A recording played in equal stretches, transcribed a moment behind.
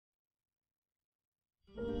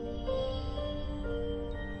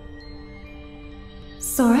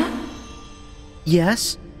Sora?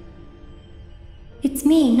 Yes? It's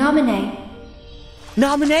me, Naminé.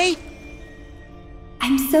 Naminé?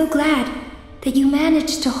 I'm so glad that you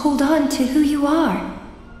managed to hold on to who you are.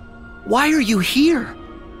 Why are you here?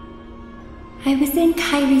 I was in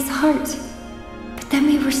Kairi's heart, but then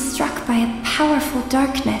we were struck by a powerful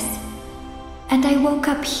darkness, and I woke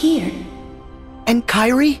up here. And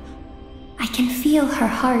Kairi? I can feel her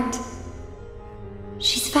heart.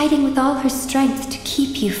 She's fighting with all her strength to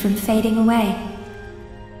keep you from fading away.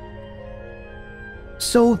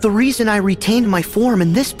 So the reason I retained my form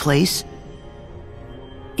in this place...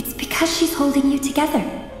 It's because she's holding you together.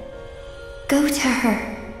 Go to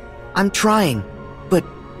her. I'm trying, but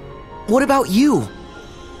what about you?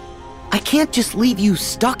 I can't just leave you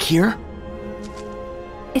stuck here.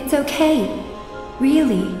 It's okay.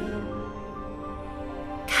 Really.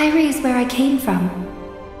 Kairi is where I came from.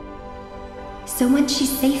 So when she's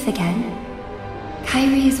safe again,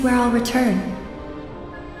 Kairi is where I'll return.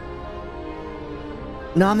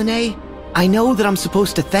 Naminé, I know that I'm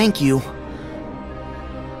supposed to thank you.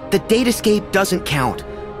 The Datascape doesn't count.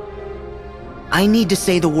 I need to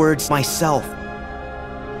say the words myself.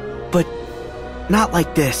 But not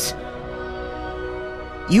like this.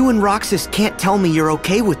 You and Roxas can't tell me you're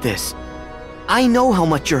okay with this. I know how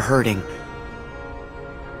much you're hurting.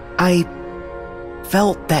 I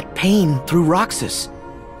felt that pain through Roxas.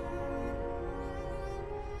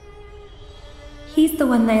 He's the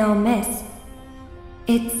one they all miss.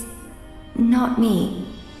 It's not me.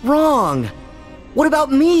 Wrong! What about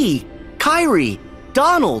me? Kairi,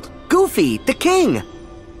 Donald, Goofy, the King?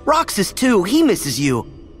 Roxas too, he misses you.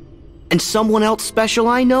 And someone else special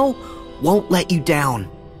I know won't let you down.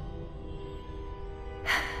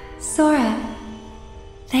 Sora,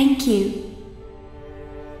 thank you.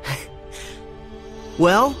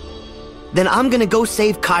 Well, then I'm gonna go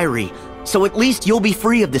save Kairi, so at least you'll be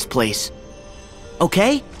free of this place.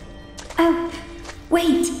 Okay? Oh,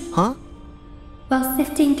 wait. Huh? While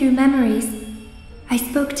sifting through memories, I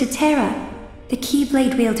spoke to Terra, the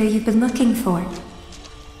Keyblade wielder you've been looking for.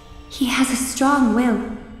 He has a strong will,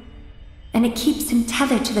 and it keeps him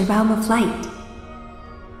tethered to the realm of light.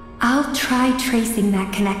 I'll try tracing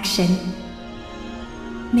that connection.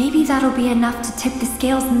 Maybe that'll be enough to tip the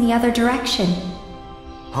scales in the other direction.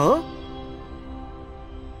 Huh?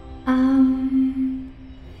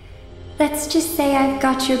 Let's just say I've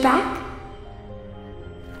got your back.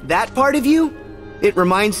 That part of you? It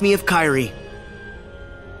reminds me of Kairi.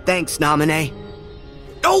 Thanks, Naminé.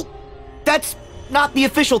 Oh! That's not the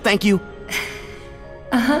official thank you.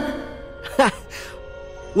 Uh-huh.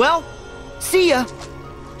 Well, see ya.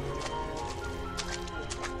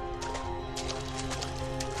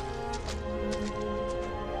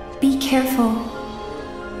 Be careful.